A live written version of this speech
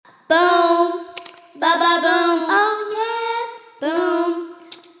Ba ba boom, oh yeah, boom.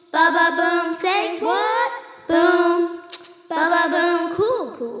 Ba ba boom, say what? Boom. Ba ba boom,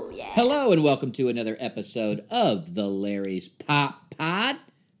 cool, yeah. Hello and welcome to another episode of the Larry's Pop Pod.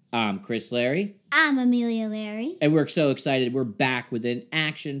 I'm Chris Larry. I'm Amelia Larry. And we're so excited. We're back with an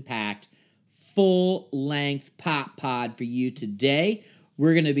action-packed, full-length pop pod for you today.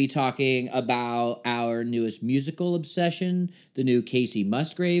 We're going to be talking about our newest musical obsession, the new Kacey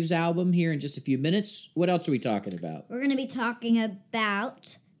Musgraves album here in just a few minutes. What else are we talking about? We're going to be talking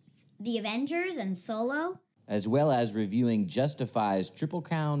about the Avengers and Solo. As well as reviewing Justify's Triple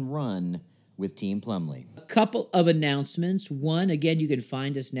Crown run with Team Plumlee. A couple of announcements. One, again, you can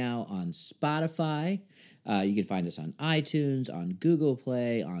find us now on Spotify. You can find us on iTunes, on Google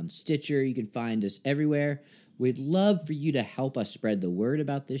Play, on Stitcher. You can find us everywhere. We'd love for you to help us spread the word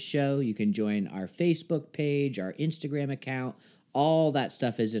about this show. You can join our Facebook page, our Instagram account. All that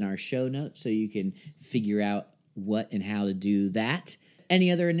stuff is in our show notes, so you can figure out what and how to do that.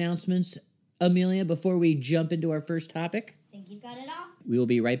 Any other announcements, Amelia, before we jump into our first topic? I think you got it all. We will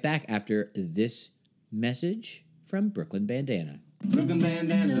be right back after this message from Brooklyn Bandana. Brooklyn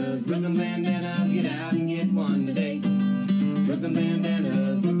bandanas, get out and get one today. Brooklyn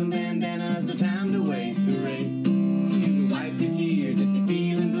bandanas, no time to waste, hooray. You can wipe your tears if you're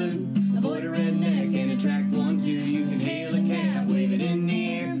feeling blue. Avoid a redneck and attract one too. You can hail a cab, wave it in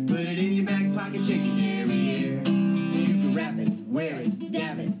the air, put it in your back pocket, shake it ear to ear. You can wrap it, wear it,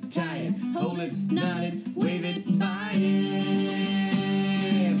 dab it, tie it, hold it, knot it, wave it, buy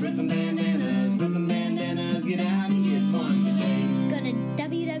it. Brooklyn bandanas, get out and get one today. Go to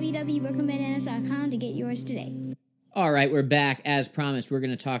www.brooklynbandanas.com to get yours today. All right, we're back. As promised, we're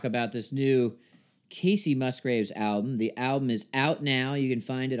going to talk about this new Kacey Musgraves album. The album is out now. You can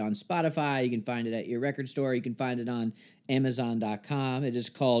find it on Spotify. You can find it at your record store. You can find it on Amazon.com. It is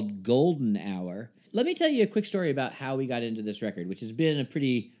called Golden Hour. Let me tell you a quick story about how we got into this record, which has been a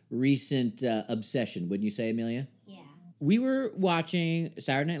pretty recent obsession, wouldn't you say, Amelia? Yeah. We were watching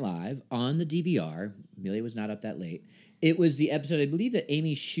Saturday Night Live on the DVR. Amelia was not up that late. It was the episode, I believe that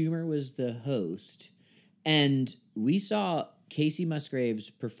Amy Schumer was the host. And we saw Kacey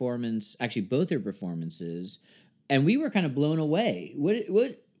Musgraves' performance, actually both her performances, and we were kind of blown away. What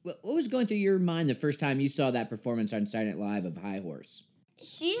was going through your mind the first time you saw that performance on Saturday Night Live of High Horse?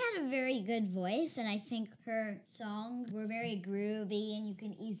 She had a very good voice, and I think her songs were very groovy, and you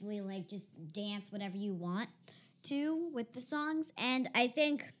can easily, just dance whatever you want to with the songs. And I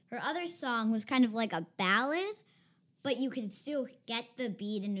think her other song was kind of like a ballad, but you could still get the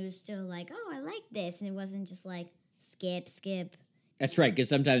beat, and it was still like, oh, I like this, and it wasn't just like, skip. That's right, because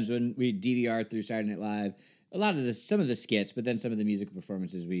sometimes when we DVR through Saturday Night Live, some of the skits, but then some of the musical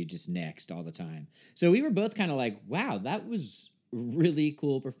performances we just next all the time. So we were both kind of like, wow, that was really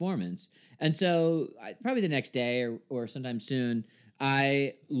cool performance. And so probably the next day or sometime soon,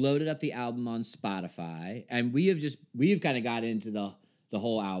 I loaded up the album on Spotify, and we've kind of got into the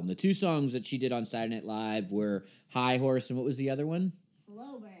whole album. The two songs that she did on Saturday Night Live were High Horse, and what was the other one?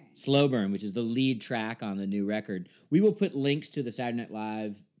 Slow Burn, which is the lead track on the new record. We will put links to the Saturday Night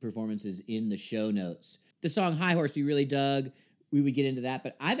Live performances in the show notes. The song High Horse we really dug. We would get into that,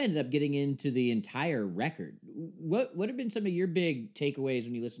 but I've ended up getting into the entire record. What have been some of your big takeaways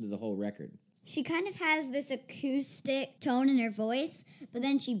when you listen to the whole record? She kind of has this acoustic tone in her voice, but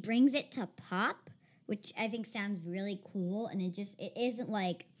then she brings it to pop, which I think sounds really cool, and it isn't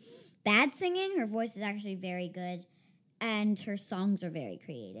like bad singing. Her voice is actually very good, and her songs are very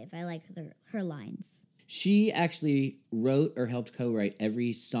creative. I like her lines. She actually wrote or helped co-write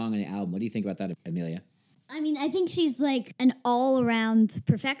every song on the album. What do you think about that, Amelia? I mean, I think she's like an all-around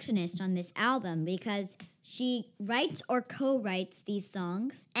perfectionist on this album because she writes or co-writes these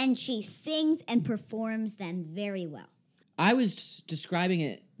songs, and she sings and performs them very well. I was describing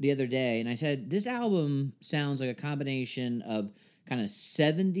it the other day, and I said, this album sounds like a combination of kind of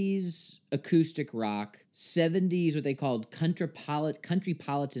 70s acoustic rock, 70s what they called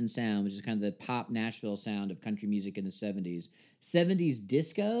countrypolitan sound, which is kind of the pop Nashville sound of country music in the 70s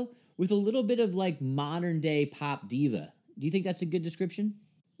disco, with a little bit of like modern-day pop diva. Do you think that's a good description?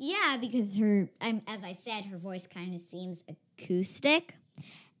 Yeah, because as I said, her voice kind of seems acoustic,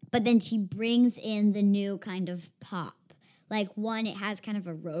 but then she brings in the new kind of pop. Like, one, it has kind of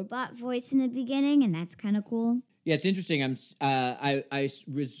a robot voice in the beginning, and that's kind of cool. Yeah, it's interesting. I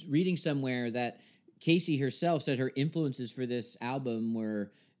was reading somewhere that Kacey herself said her influences for this album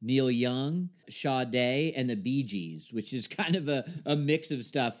were Neil Young, Sade, and the Bee Gees, which is kind of a mix of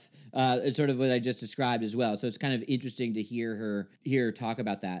stuff. It's sort of what I just described as well. So it's kind of interesting to hear her talk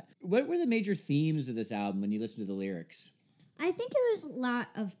about that. What were the major themes of this album when you listen to the lyrics? I think it was a lot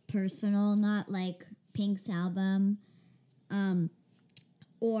of personal, not like Pink's album,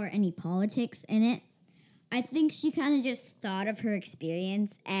 or any politics in it. I think she kind of just thought of her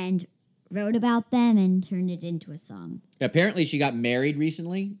experience and wrote about them and turned it into a song. Apparently, she got married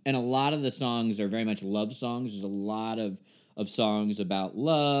recently, and a lot of the songs are very much love songs. There's a lot of songs about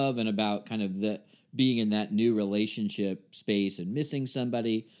love and about kind of the being in that new relationship space and missing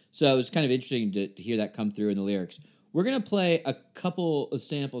somebody. So it's kind of interesting to hear that come through in the lyrics. We're going to play a couple of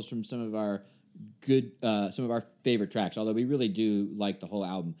samples from some of our favorite tracks, although we really do like the whole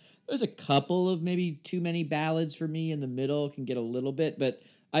album. There's a couple of maybe too many ballads for me in the middle, can get a little bit, but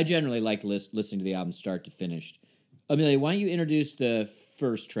I generally like listening to the album start to finish. Amelia, why don't you introduce the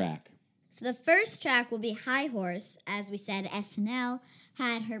first track? So the first track will be High Horse. As we said, SNL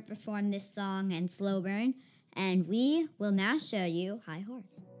had her perform this song and Slow Burn, and we will now show you High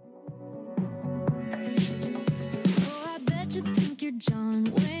Horse. Oh, I bet you think you're John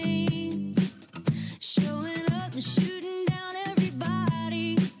Wayne, showing up and shooting down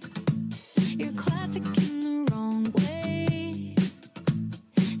everybody. You're classic in the wrong way,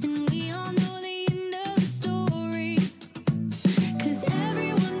 and we all know the end of the story, 'cause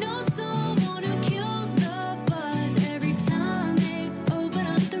everyone knows someone who kills the buzz every time they open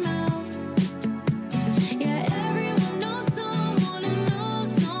up their mouth. Yeah, everyone knows someone who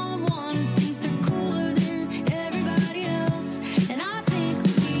knows someone who thinks they're cooler than everybody else. And I think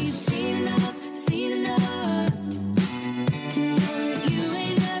we've seen enough to know that you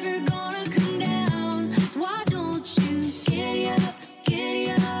ain't never gonna come down. So why don't you giddy up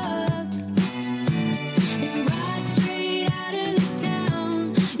and ride straight out of this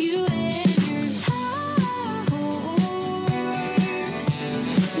town? You and your high horse.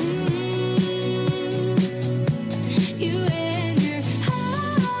 You and your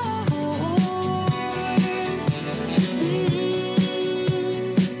high horse.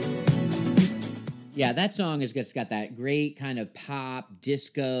 Yeah, that song has just got that great kind of pop,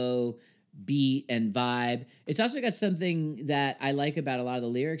 disco beat and vibe. It's also got something that I like about a lot of the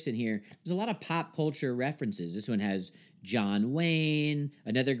lyrics in here. There's a lot of pop culture references. This one has John Wayne.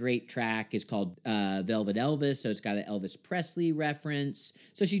 Another great track is called Velvet Elvis, so it's got an Elvis Presley reference.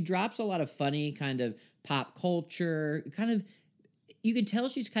 So she drops a lot of funny kind of pop culture, kind of, you can tell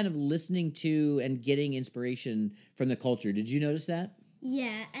she's kind of listening to and getting inspiration from the culture. Did you notice that?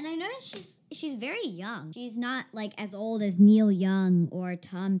 Yeah, and I noticed she's very young. She's not like as old as Neil Young or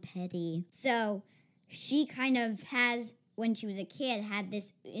Tom Petty. So she kind of has, when she was a kid, had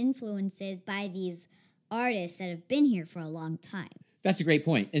this influences by these artists that have been here for a long time. That's a great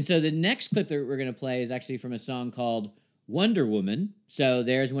point. And so the next clip that we're going to play is actually from a song called Wonder Woman. So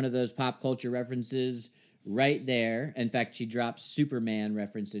there's one of those pop culture references right there. In fact, she drops Superman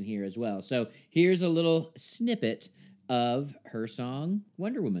reference in here as well. So here's a little snippet of her song,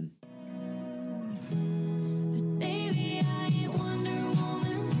 Wonder Woman. Baby, I ain't Wonder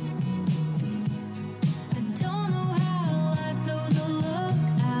Woman. I don't know how to lie, so the look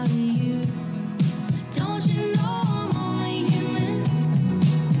out of you. Don't you know I'm only human?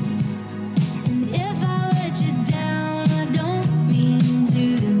 And if I let you down, I don't mean to.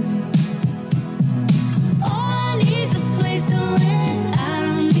 All I need's a place to land. I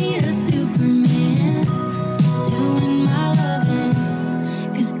don't need a Superman doing my loving.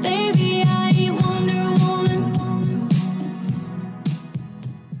 'Cause baby, I ain't Wonder Woman.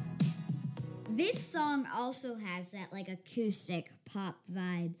 This song also has that like acoustic pop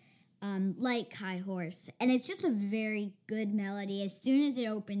vibe, like High Horse, and it's just a very good melody. As soon as it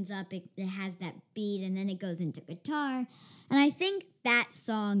opens up, it has that beat, and then it goes into guitar, and I think that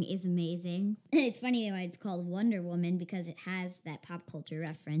song is amazing. And it's funny why it's called Wonder Woman, because it has that pop culture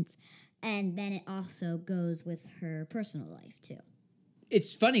reference, and then it also goes with her personal life too.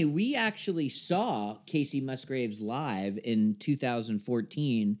 It's funny, we actually saw Kacey Musgraves live in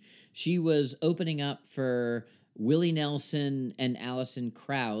 2014. She was opening up for Willie Nelson and Alison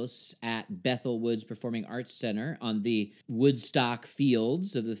Krauss at Bethel Woods Performing Arts Center on the Woodstock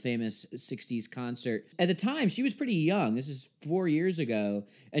fields of the famous 60s concert. At the time, she was pretty young. This is 4 years ago.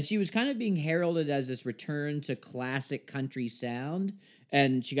 And she was kind of being heralded as this return to classic country sound.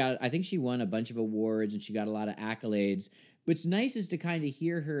 And I think she won a bunch of awards and she got a lot of accolades. What's nice is to kind of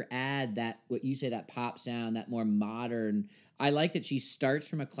hear her add that, what you say, that pop sound, that more modern. I like that she starts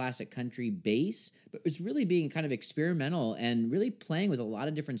from a classic country base, but was really being kind of experimental and really playing with a lot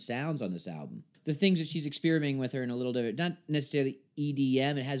of different sounds on this album. The things that she's experimenting with are in a little different, not necessarily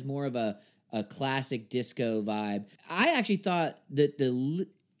EDM. It has more of a classic disco vibe. I actually thought that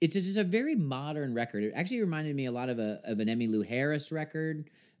it's just a very modern record. It actually reminded me a lot of an Emmylou Harris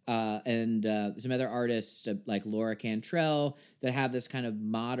record. and some other artists like Laura Cantrell that have this kind of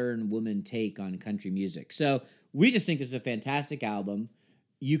modern woman take on country music. So we just think this is a fantastic album.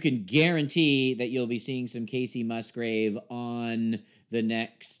 You can guarantee that you'll be seeing some Kacey Musgrave on the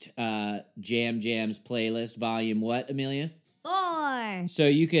next Jam Jams playlist, volume what, Amelia? 4. So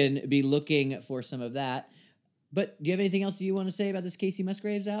you can be looking for some of that. But do you have anything else you want to say about this Kacey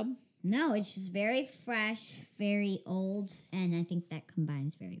Musgraves album? No, it's just very fresh, very old, and I think that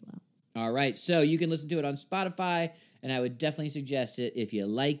combines very well. All right, so you can listen to it on Spotify, and I would definitely suggest it. If you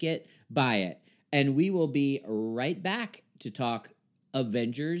like it, buy it. And we will be right back to talk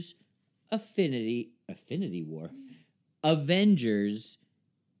Avengers Infinity War,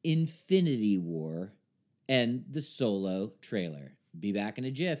 and the Solo trailer. Be back in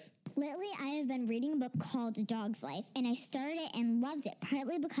a jiff. Lately, I have been reading a book called A Dog's Life, and I started it and loved it,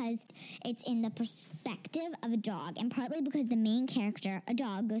 partly because it's in the perspective of a dog, and partly because the main character, a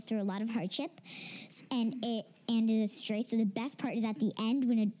dog, goes through a lot of hardship, and is a stray. So the best part is at the end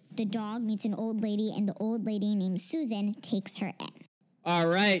when the dog meets an old lady, and the old lady named Susan takes her in. All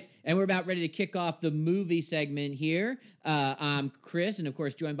right, and we're about ready to kick off the movie segment here. I'm Chris, and of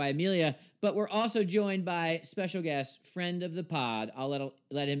course joined by Amelia, but we're also joined by special guest, friend of the pod. I'll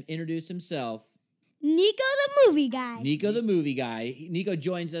let him introduce himself. Nico the movie guy. Nico the movie guy. Nico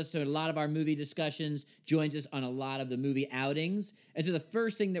joins us on a lot of our movie discussions, joins us on a lot of the movie outings. And so the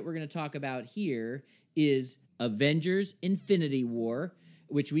first thing that we're going to talk about here is Avengers Infinity War,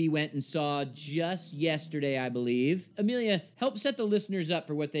 which we went and saw just yesterday, I believe. Amelia, help set the listeners up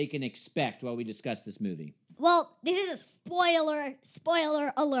for what they can expect while we discuss this movie. Well, this is a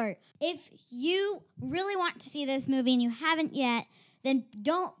spoiler alert. If you really want to see this movie and you haven't yet, then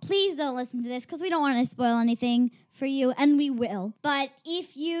please don't listen to this because we don't want to spoil anything for you, and we will. But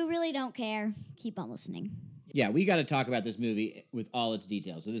if you really don't care, keep on listening. Yeah, we got to talk about this movie with all its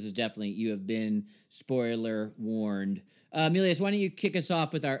details. So this is definitely, you have been spoiler warned. Amelia, why don't you kick us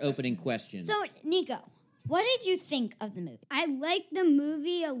off with our opening question? So, Nico, what did you think of the movie? I like the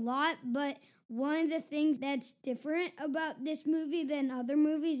movie a lot, but one of the things that's different about this movie than other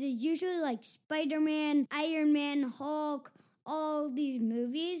movies is usually like Spider-Man, Iron Man, Hulk, all these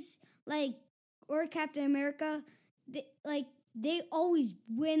movies, or Captain America, they always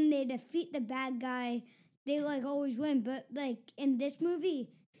win. They defeat the bad guy. They always win. But in this movie,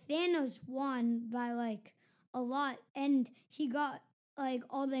 Thanos won by a lot, and he got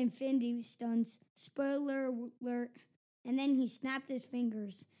all the Infinity Stones. Spoiler alert! And then he snapped his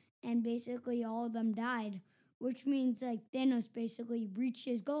fingers, and basically all of them died, which means Thanos basically reached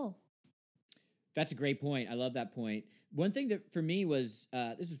his goal. That's a great point. I love that point. One thing that for me was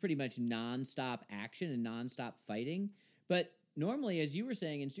this was pretty much nonstop action and nonstop fighting. But normally, as you were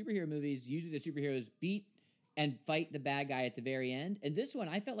saying, in superhero movies, usually the superheroes beat and fight the bad guy at the very end. And this one,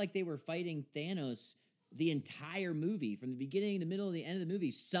 I felt like they were fighting Thanos the entire movie, from the beginning, the middle, and the end of the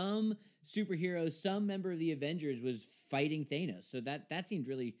movie. Some superhero, some member of the Avengers was fighting Thanos. So that seemed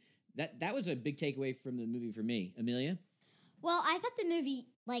really, that was a big takeaway from the movie for me. Amelia? Well, I thought the movie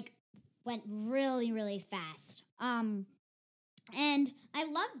went really, really fast. And I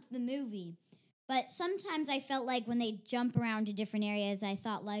loved the movie, but sometimes I felt like when they jump around to different areas, I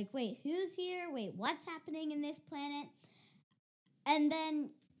thought wait, who's here? Wait, what's happening in this planet? And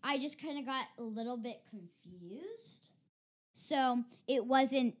then I just kind of got a little bit confused. So it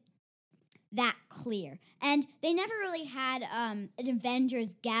wasn't that clear. And they never really had an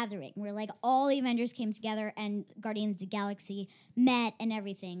Avengers gathering where all the Avengers came together and Guardians of the Galaxy met and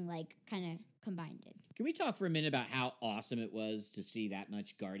everything kind of combined it. Can we talk for a minute about how awesome it was to see that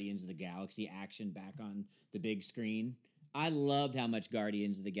much Guardians of the Galaxy action back on the big screen? I loved how much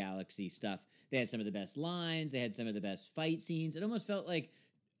Guardians of the Galaxy stuff. They had some of the best lines. They had some of the best fight scenes. It almost felt like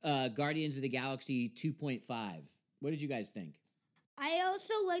Guardians of the Galaxy 2.5. What did you guys think? I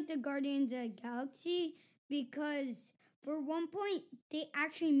also like the Guardians of the Galaxy because for one point, they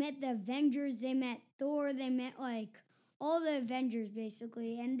actually met the Avengers. They met Thor. They met all the Avengers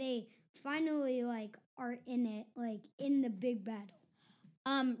basically, and they finally are in it, in the big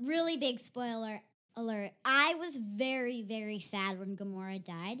battle. Really big spoiler alert. I was very, very sad when Gamora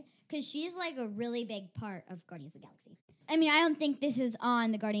died because she's a really big part of Guardians of the Galaxy. I mean, I don't think this is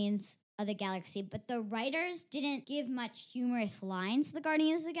on the Guardians of the Galaxy, but the writers didn't give much humorous lines to the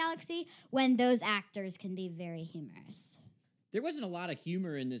Guardians of the Galaxy when those actors can be very humorous. There wasn't a lot of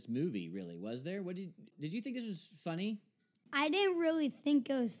humor in this movie, really, was there? Did you think this was funny? I didn't really think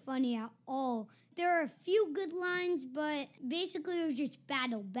it was funny at all. There are a few good lines, but basically it was just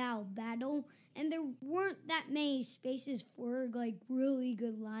battle, and there weren't that many spaces for really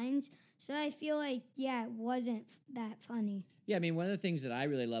good lines. So I feel like, yeah, it wasn't that funny. Yeah, I mean, one of the things that I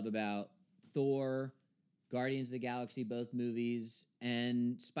really love about Thor, Guardians of the Galaxy, both movies,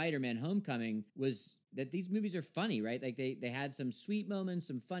 and Spider-Man Homecoming was that these movies are funny, right? Like they had some sweet moments,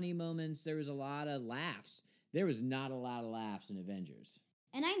 some funny moments. There was a lot of laughs. There was not a lot of laughs in Avengers.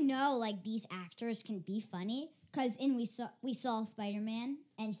 And I know like these actors can be funny because we saw Spider-Man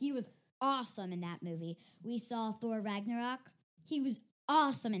and he was awesome in that movie. We saw Thor Ragnarok. He was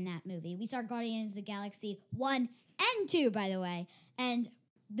awesome in that movie. We saw Guardians of the Galaxy 1 and 2, by the way. And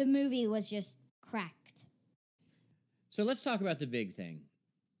the movie was just cracked. So let's talk about the big thing.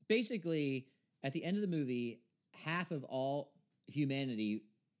 Basically, at the end of the movie, half of all humanity,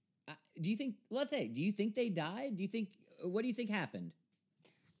 do you think they died? What do you think happened?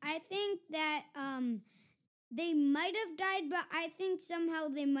 I think that they might have died, but I think somehow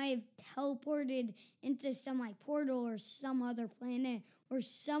they might have teleported into some like portal or some other planet or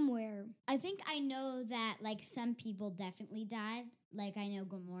somewhere. I think I know that like some people definitely died. Like I know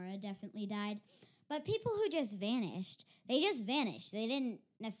Gamora definitely died. But people who just vanished, they just vanished. They didn't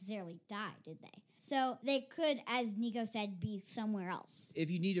necessarily die, did they? So they could, as Nico said, be somewhere else.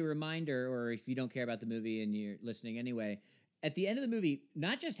 If you need a reminder, or if you don't care about the movie and you're listening anyway, at the end of the movie,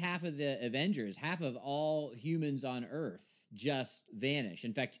 not just half of the Avengers, half of all humans on Earth just vanish.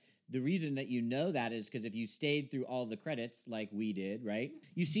 In fact, the reason that you know that is because if you stayed through all the credits like we did, right?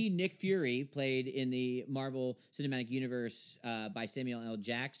 You see Nick Fury played in the Marvel Cinematic Universe by Samuel L.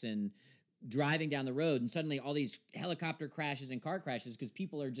 Jackson driving down the road, and suddenly all these helicopter crashes and car crashes because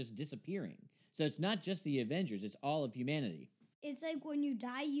people are just disappearing. So it's not just the Avengers, it's all of humanity. It's like when you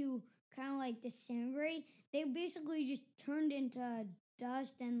die, you kind of like disintegrate. They basically just turned into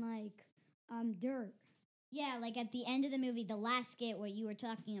dust and like dirt. Yeah, like at the end of the movie, the last skit, what you were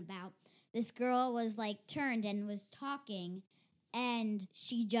talking about, this girl was like turned and was talking, and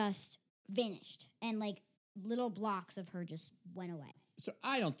she just vanished. And like little blocks of her just went away. So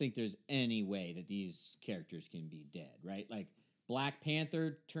I don't think there's any way that these characters can be dead, right? Like Black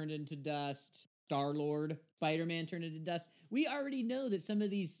Panther turned into dust, Star-Lord, Spider-Man turned into dust. We already know that some of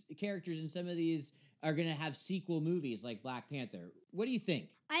these characters and some of these are going to have sequel movies like Black Panther. What do you think?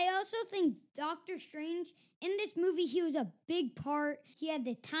 I also think Doctor Strange, in this movie, he was a big part. He had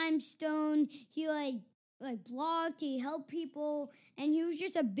the time stone. He like blocked, he helped people, and he was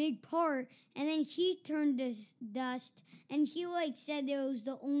just a big part. And then he turned to dust, and he like said it was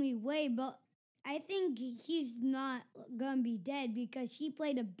the only way, but I think he's not gonna be dead because he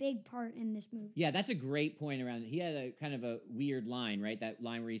played a big part in this movie. Yeah, that's a great point around it. He had a kind of a weird line, right? That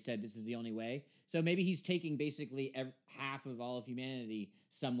line where he said, "This is the only way." So maybe he's taking basically half of all of humanity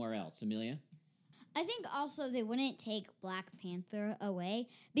somewhere else. Amelia? I think also they wouldn't take Black Panther away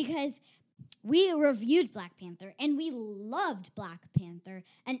because we reviewed Black Panther and we loved Black Panther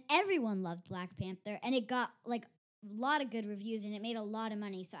and everyone loved Black Panther and it got like a lot of good reviews and it made a lot of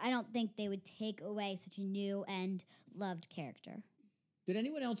money. So I don't think they would take away such a new and loved character. Did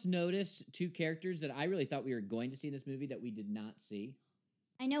anyone else notice two characters that I really thought we were going to see in this movie that we did not see?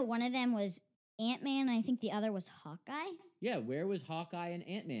 I know one of them was Ant-Man and I think the other was Hawkeye. Yeah, where was Hawkeye and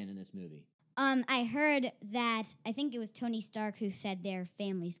Ant-Man in this movie? I heard that I think it was Tony Stark who said their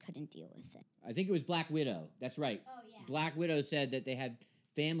families couldn't deal with it. I think it was Black Widow. That's right. Oh, yeah. Black Widow said that they had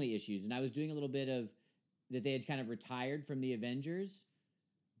family issues, and I was doing a little bit of that they had kind of retired from the Avengers,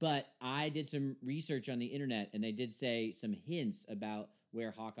 but I did some research on the internet, and they did say some hints about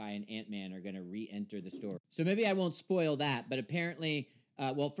where Hawkeye and Ant-Man are going to re-enter the story. So maybe I won't spoil that, but apparently,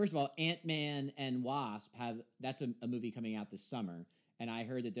 well, first of all, Ant-Man and Wasp that's a movie coming out this summer. And I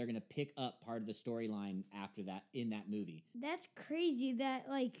heard that they're going to pick up part of the storyline after that in that movie. That's crazy that,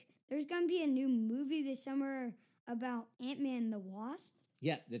 like, there's going to be a new movie this summer about Ant-Man and the Wasp.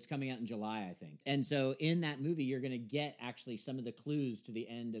 Yeah, that's coming out in July, I think. And so in that movie, you're going to get actually some of the clues to the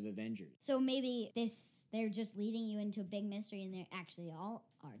end of Avengers. So maybe they're just leading you into a big mystery and they actually all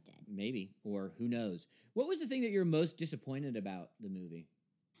are dead. Maybe, or who knows. What was the thing that you're most disappointed about the movie?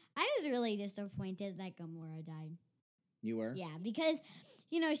 I was really disappointed that Gamora died. You were? Yeah, because,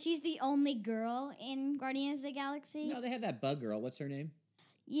 she's the only girl in Guardians of the Galaxy. No, they have that bug girl. What's her name?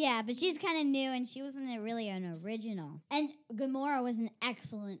 Yeah, but she's kind of new, and she wasn't really an original. And Gamora was an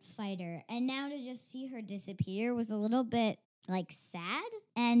excellent fighter. And now to just see her disappear was a little bit, sad.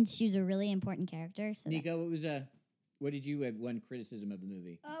 And she was a really important character. So Nico, what did you have one criticism of the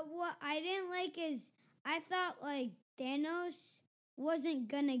movie? What I didn't like is I thought, Thanos wasn't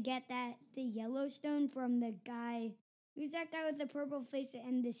gonna get the Yellowstone from the guy. Who's that guy with the purple face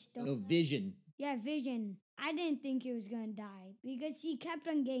and the stone? Oh, Vision. Yeah, Vision. I didn't think he was going to die because he kept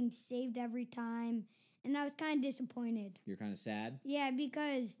on getting saved every time, and I was kind of disappointed. You're kind of sad? Yeah,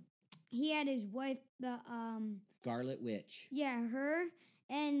 because he had his wife, the Scarlet Witch. yeah, her,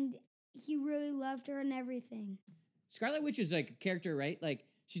 and he really loved her and everything. Scarlet Witch is like a character, right? Like,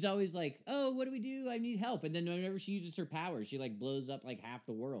 she's always like, oh, what do we do? I need help. And then whenever she uses her powers, she like blows up like half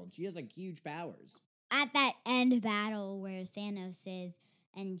the world. She has like huge powers. At that end battle where Thanos is,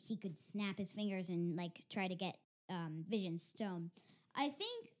 and he could snap his fingers and like try to get Vision's stone, I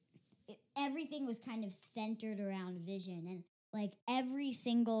think everything was kind of centered around Vision, and like every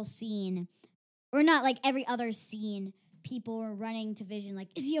single scene, or not like every other scene, people were running to Vision like,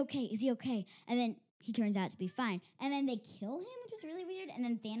 is he okay? Is he okay? And then he turns out to be fine. And then they kill him, which is really weird. And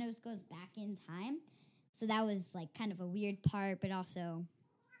then Thanos goes back in time. So that was like kind of a weird part, but also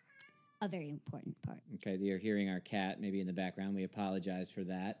a very important part. Okay, you're hearing our cat maybe in the background. We apologize for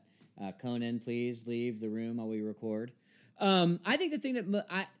that. Conan, please leave the room while we record. I think the thing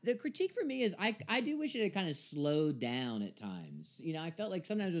that the critique for me is I do wish it had kind of slowed down at times. You know, I felt like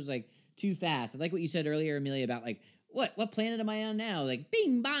sometimes it was like too fast. I like what you said earlier, Amelia, about like what planet am I on now? Like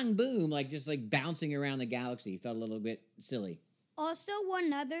bing bang boom, like just like bouncing around the galaxy. Felt a little bit silly. Also,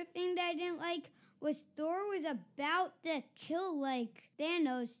 one other thing that I didn't like was Thor was about to kill like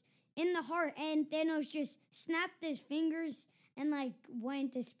Thanos in the heart, and Thanos just snapped his fingers and like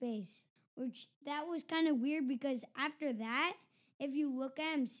went into space. Which that was kind of weird because after that, if you look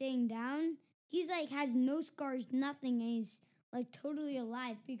at him sitting down, he's like has no scars, nothing, and he's like totally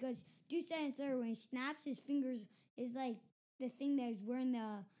alive because 2 seconds later when he snaps his fingers is like the thing that he's wearing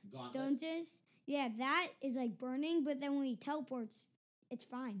the stones is. Yeah, that is like burning, but then when he teleports, it's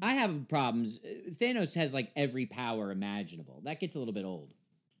fine. I have problems. Thanos has like every power imaginable. That gets a little bit old.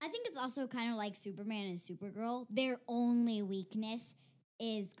 I think it's also kind of like Superman and Supergirl. Their only weakness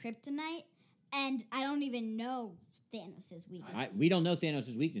is kryptonite, and I don't even know Thanos' weakness. We don't know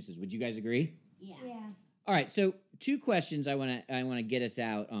Thanos' weaknesses. Would you guys agree? Yeah. All right, so 2 questions I want to get us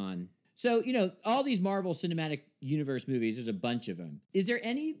out on. So, you know, all these Marvel Cinematic Universe movies, there's a bunch of them. Is there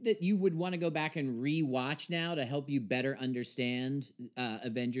any that you would want to go back and re-watch now to help you better understand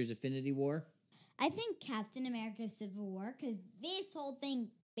Avengers Infinity War? I think Captain America Civil War, because this whole thing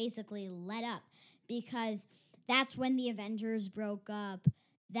basically led up, because that's when the Avengers broke up.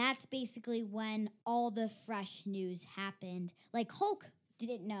 That's basically when all the fresh news happened. Like, Hulk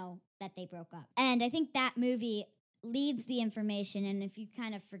didn't know that they broke up. And I think that movie leads the information, and if you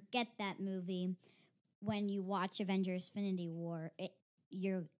kind of forget that movie when you watch Avengers Infinity War,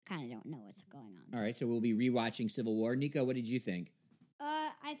 you kind of don't know what's going on. All right, so we'll be rewatching Civil War. Nico, what did you think?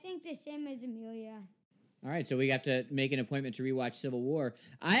 I think the same as Amelia. All right, so we have to make an appointment to rewatch Civil War.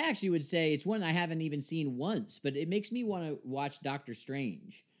 I actually would say it's one I haven't even seen once, but it makes me want to watch Doctor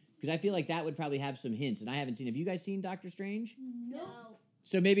Strange because I feel like that would probably have some hints, and I haven't seen. Have you guys seen Doctor Strange? No.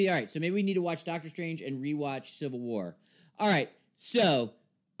 So maybe we need to watch Doctor Strange and rewatch Civil War. All right, so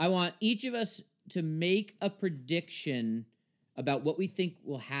I want each of us to make a prediction about what we think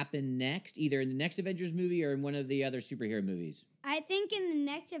will happen next, either in the next Avengers movie or in one of the other superhero movies. I think in the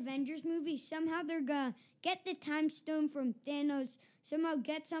next Avengers movie, somehow they're gonna get the time stone from Thanos, somehow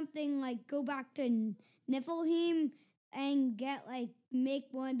get something like go back to Niflheim and get like make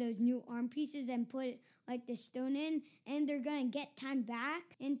one of those new arm pieces and put like the stone in, and they're gonna get time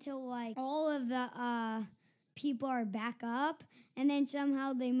back until like all of the people are back up, and then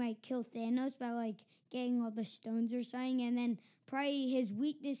somehow they might kill Thanos by like getting all the stones or something, and then probably his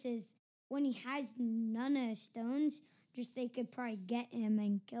weakness is when he has none of his stones, just they could probably get him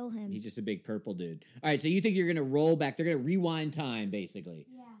and kill him. He's just a big purple dude. All right, so you think you're going to roll back. They're going to rewind time, basically.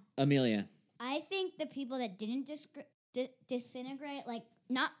 Yeah. Amelia. I think the people that didn't disintegrate, like,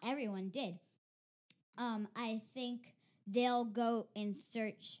 not everyone did. I think they'll go in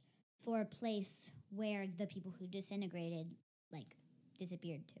search for a place where the people who disintegrated, like,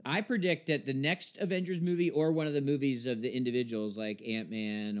 disappeared to. I predict that the next Avengers movie or one of the movies of the individuals like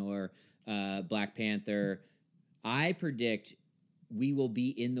Ant-Man or Black Panther, I predict we will be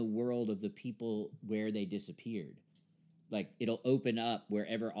in the world of the people where they disappeared. Like, it'll open up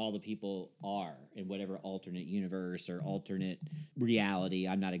wherever all the people are in whatever alternate universe or alternate reality.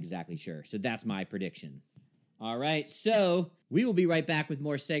 I'm not exactly sure. So that's my prediction. All right, so we will be right back with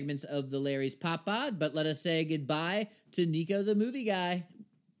more segments of the Larry's Pop Pod, but let us say goodbye to Nico the movie guy.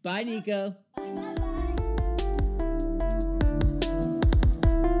 Bye, Nico.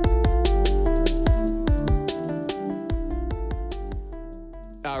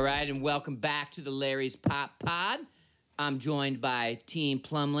 All right, and welcome back to the Larry's Pop Pod. I'm joined by Team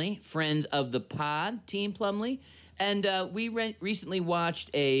Plumley, friends of the pod, Team Plumley. And we recently watched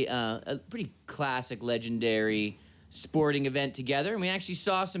a pretty classic, legendary sporting event together, and we actually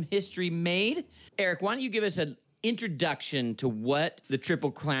saw some history made. Eric, why don't you give us introduction to what the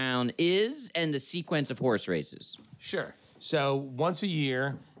Triple Crown is and the sequence of horse races? Sure. So once a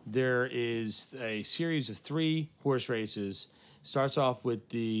year, there is a series of 3 horse races. Starts off with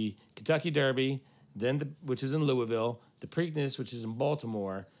the Kentucky Derby, then which is in Louisville, the Preakness, which is in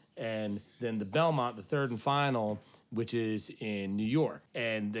Baltimore, and then the Belmont, the third and final, which is in New York.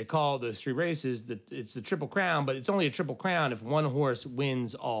 And they call those 3 races, it's the Triple Crown, but it's only a Triple Crown if one horse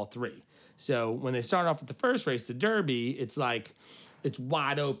wins all 3. So when they start off with the first race, the Derby, it's like it's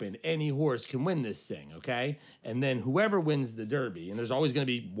wide open. Any horse can win this thing, okay? And then whoever wins the Derby, and there's always going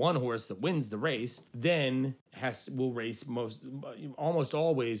to be one horse that wins the race, then will race almost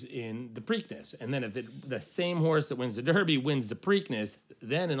always in the Preakness. And then if the same horse that wins the Derby wins the Preakness,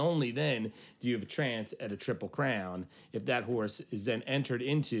 then and only then do you have a chance at a Triple Crown if that horse is then entered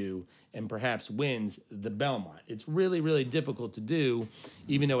into and perhaps wins the Belmont. It's really, really difficult to do,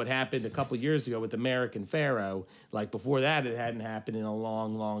 even though it happened a couple years ago with American Pharoah. Like before that, it hadn't happened in a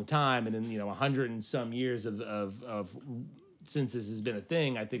long, long time. And in 100 and some years of since this has been a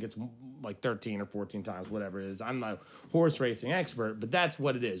thing, I think it's like 13 or 14 times, whatever it is. I'm not a horse racing expert, but that's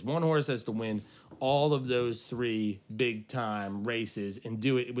what it is. One horse has to win all of those 3 big time races and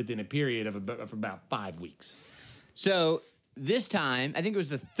do it within a period of about 5 weeks. So this time, I think it was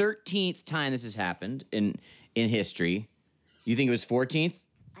the 13th time this has happened in history. You think it was 14th?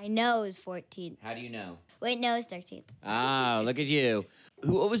 I know it was 14th. How do you know? Wait, no, it's 13th. Ah, look at you.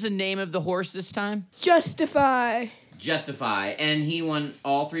 What was the name of the horse this time? Justify. Justify. And he won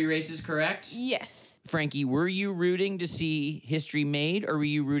all 3 races, correct? Yes. Frankie, were you rooting to see history made, or were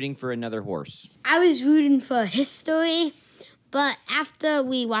you rooting for another horse? I was rooting for history, but after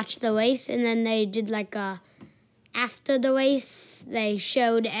we watched the race and then they did after the race, they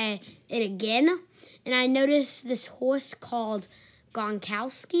showed it again, and I noticed this horse called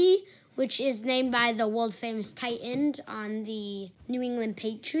Gronkowski, which is named by the world-famous tight end on the New England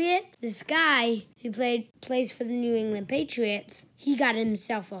Patriots. This guy who plays for the New England Patriots, he got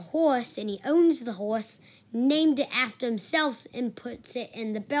himself a horse, and he owns the horse, named it after himself, and puts it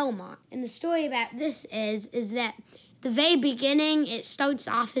in the Belmont. And the story about this is that the very beginning, it starts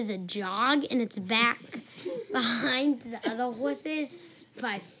off as a jog, and it's back behind the other horses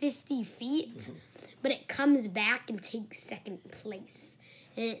by 50 feet, but it comes back and takes second place.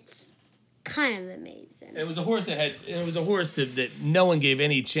 And it's kind of amazing. It was a horse that no one gave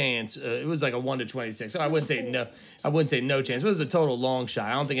any chance. It was like a 1-26. So I wouldn't say no chance. It was a total long shot.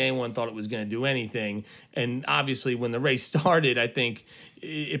 I don't think anyone thought it was going to do anything. And obviously, when the race started, I think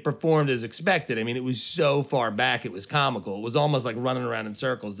it performed as expected. I mean, it was so far back, it was comical. It was almost like running around in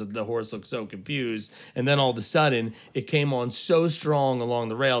circles. The horse looked so confused. And then all of a sudden, it came on so strong along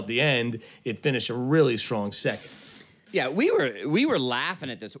the rail at the end, it finished a really strong second. Yeah, we were laughing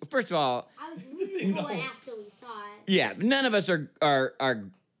at this. First of all, I was rooting for it after we saw it. Yeah, none of us are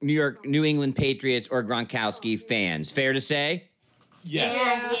New England Patriots or Gronkowski fans. Fair to say? Yes.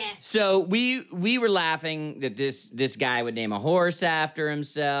 Yeah. So we were laughing that this guy would name a horse after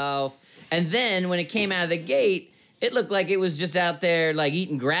himself, and then when it came out of the gate, it looked like it was just out there like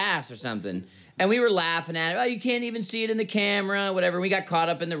eating grass or something. And we were laughing at it. Oh, you can't even see it in the camera, whatever. We got caught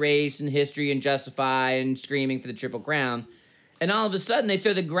up in the race and history and Justify and screaming for the Triple Crown. And all of a sudden, they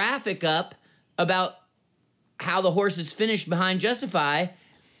throw the graphic up about how the horses finished behind Justify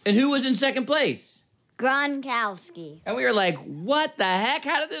and who was in second place. Gronkowski. And we were like, what the heck?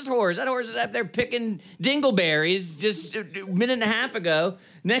 How did that horse is up there picking dingleberries just a minute and a half ago.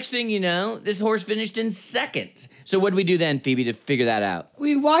 Next thing you know, this horse finished in second. So what did we do then, Phoebe, to figure that out?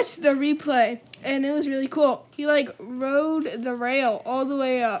 We watched the replay, and it was really cool. He, rode the rail all the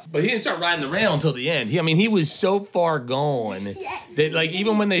way up. But he didn't start riding the rail until the end. He was so far gone that,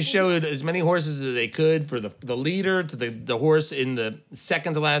 even when they showed as many horses as they could for the leader to the horse in the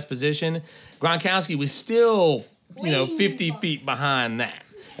second to last position, Gronkowski was still, 50 feet behind that.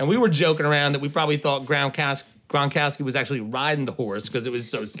 And we were joking around that we probably thought Gronkowski was actually riding the horse because it was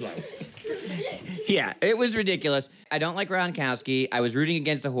so slow. Yeah, it was ridiculous. I don't like Gronkowski. I was rooting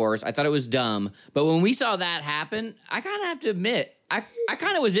against the horse. I thought it was dumb. But when we saw that happen, I kind of have to admit, I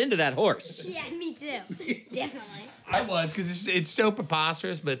kind of was into that horse. Yeah, me too. Definitely. I was, because it's so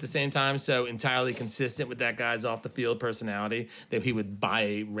preposterous, but at the same time so entirely consistent with that guy's off-the-field personality that he would buy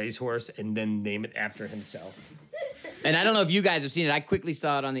a racehorse and then name it after himself. And I don't know if you guys have seen it. I quickly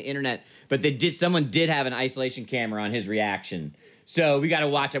saw it on the internet, but someone did have an isolation camera on his reaction. So we got to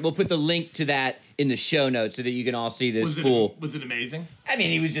watch it. We'll put the link to that in the show notes so that you can all see this fool. Was it amazing? I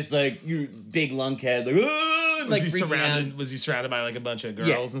mean, he was just like, you big lunkhead, like, oh! and Was like he freaking surrounded? out. Was he surrounded by like a bunch of girls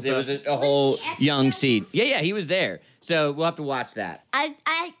Yes, and there stuff? was a whole young seat. Yeah, he was there. So we'll have to watch that. I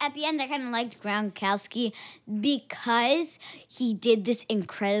at the end I kind of liked Gronkowski because he did this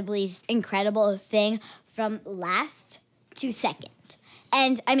incredible thing from last to second.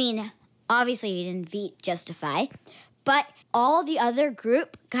 And I mean, obviously he didn't beat Justify, but all the other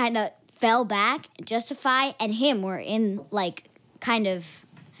group kind of fell back. Justify and him were in like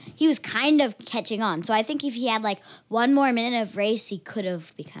he was kind of catching on. So I think if he had like one more minute of race, he could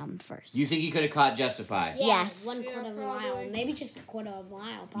have become first. You think he could have caught Justify? Yeah, Yes. 1/4 of a mile, probably. maybe just a quarter of a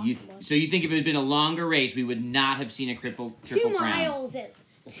mile, You, possible. so you think if it had been a longer race, we would not have seen a triple 2 crown? miles at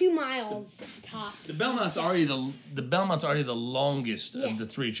 2 miles tops. The Belmont's already the longest of the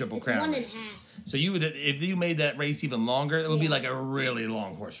Yes. 3 Triple It's Crown 1.5. races. So you would, if you made that race even longer, it would be Yeah. like a really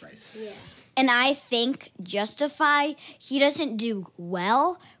long horse race. Yeah. And I think Justify, he doesn't do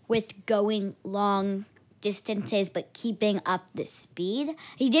well with going long distances but keeping up the speed.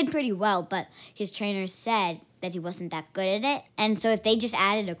 He did pretty well, but his trainer said that he wasn't that good at it. And so if they just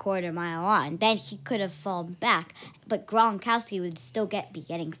added a quarter mile on, then he could have fallen back. But Gronkowski would still be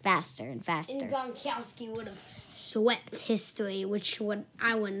getting faster and faster. And Gronkowski would have swept history, which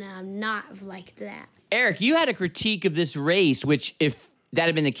I would not have liked that. Eric, you had a critique of this race, which if that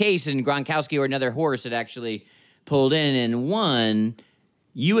had been the case and Gronkowski or another horse had actually pulled in and won,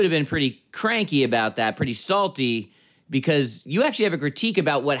 you would have been pretty cranky about that, pretty salty, because you actually have a critique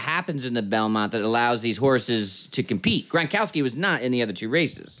about what happens in the Belmont that allows these horses to compete. Gronkowski was not in the other 2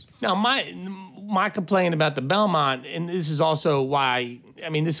 races. Now, my complaint about the Belmont, and this is also why, I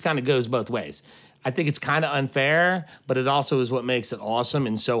mean, this kind of goes both ways. I think it's kind of unfair, but it also is what makes it awesome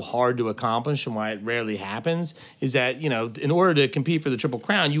and so hard to accomplish, and why it rarely happens, is that, in order to compete for the Triple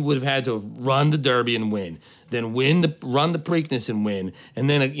Crown, you would have had to run the Derby and win, then run the Preakness and win, and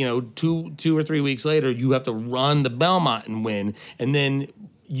then, 2 or 3 weeks later, you have to run the Belmont and win, and then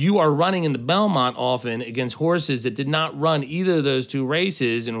you are running in the Belmont often against horses that did not run either of those 2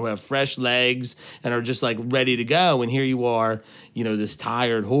 races and who have fresh legs and are just like ready to go. And here you are, this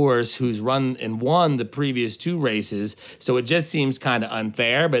tired horse who's run and won the previous 2 races. So it just seems kind of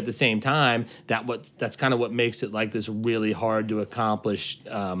unfair. But at the same time, that's kind of what makes it like this really hard to accomplish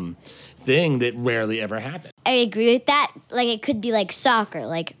thing that rarely ever happens. I agree with that. Like, it could be like soccer,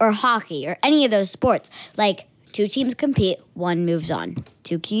 or hockey, or any of those sports. Like, 2 teams compete, 1 moves on.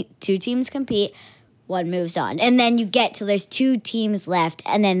 Two teams compete, 1 moves on. And then you get till there's 2 teams left,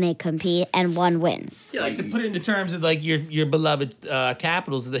 and then they compete, and 1 wins. Yeah, like to put it into terms of like your beloved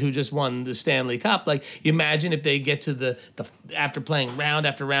Capitals who just won the Stanley Cup. Like, you imagine if they get to the after playing round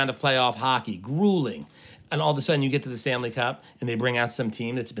after round of playoff hockey, grueling. And all of a sudden you get to the Stanley Cup and they bring out some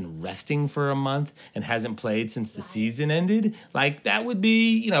team that's been resting for a month and hasn't played since the season ended. Like, that would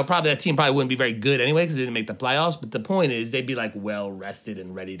be, probably that team probably wouldn't be very good anyway because they didn't make the playoffs. But the point is they'd be like well rested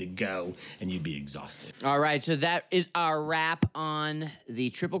and ready to go, and you'd be exhausted. All right, so that is our wrap on the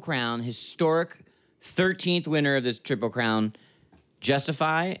Triple Crown, historic 13th winner of this Triple Crown,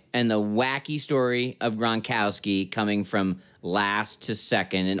 Justify, and the wacky story of Gronkowski coming from last to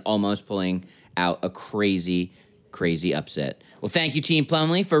second and almost pulling out a crazy upset. Well, thank you, Team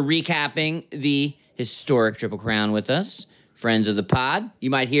Plumley, for recapping the historic Triple Crown with us. Friends of the pod, you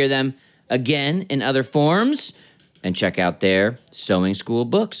might hear them again in other forms, and check out their sewing school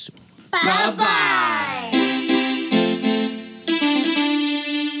books. Bye-bye.